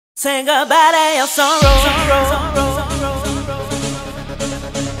Say goodbye to your sorrow.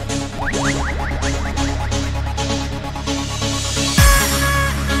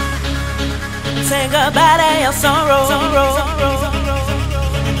 Say goodbye to your sorrow.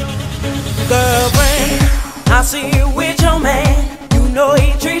 Girlfriend, I see you with your man. You know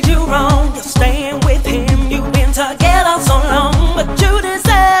he treats you wrong. You're staying with him. You've been together so long, but you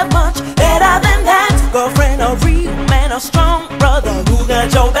deserve much better than that. Girlfriend, a real man, a strong brother who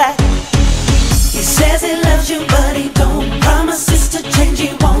got your back. He says he loves you, but he don't. Promises to change,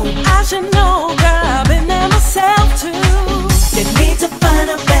 he won't. I should know, girl, I've been there myself too. You need to find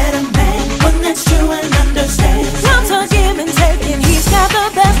a better man, one that's true and understands. Lots of give and taking, he's got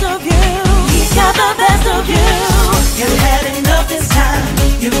the best of you. He's got the best of you. You had enough this time,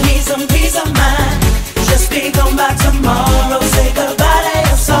 you need some peace of mind. Just be gone by tomorrow, say goodbye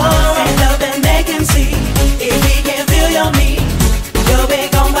to your sorrow. Stand up and make him see, if he can feel your need. You'll be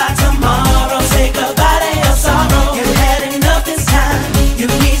gone by tomorrow, say goodbye to your sorrow. You had enough this time, you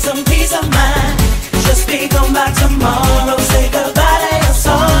need some peace of mind. Just be gone by tomorrow, say goodbye to your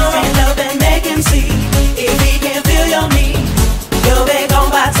sorrow. Stand up and make him see, if he can feel your need. You'll be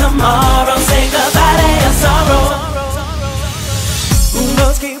gone by tomorrow, say goodbye to your sorrow.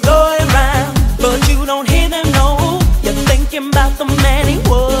 Rumors keep going round, but you don't hear them, no. You're thinking about the man he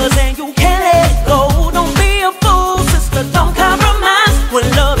was and you can't let it go. Don't be a fool, sister, don't compromise. When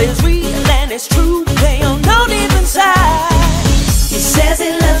love is real and it's true, they'll know deep inside. He says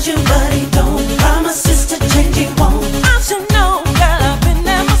he loves you, but he don't. Promises to change, he won't. I should know, girl, I've been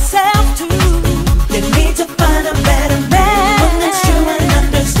there myself too. You need to find a better man, one that's true and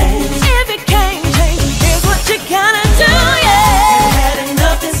understands. If it can't change, here's what you gotta do, yeah. You had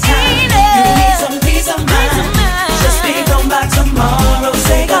enough this time, you need some peace of mind. Just be gone by tomorrow,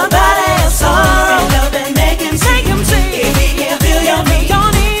 say goodbye to your sorrow. Stand up and make him see, if he can feel your need.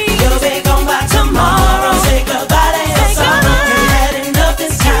 You'll be gone by tomorrow, say goodbye to your sorrow. You had enough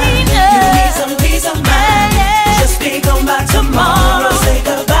this time, you need some peace of mind. Just be gone by tomorrow, say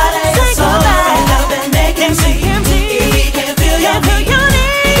goodbye to your sorrow. Stand up and make him see, if he can feel your need.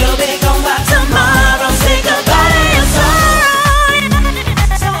 You'll be gone by tomorrow, say goodbye to your sorrow.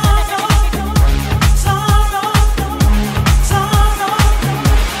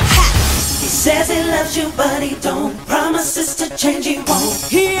 He says he loves you, but he don't. Promises to change, he won't.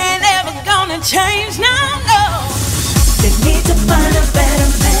 He ain't ever gonna change, no, no.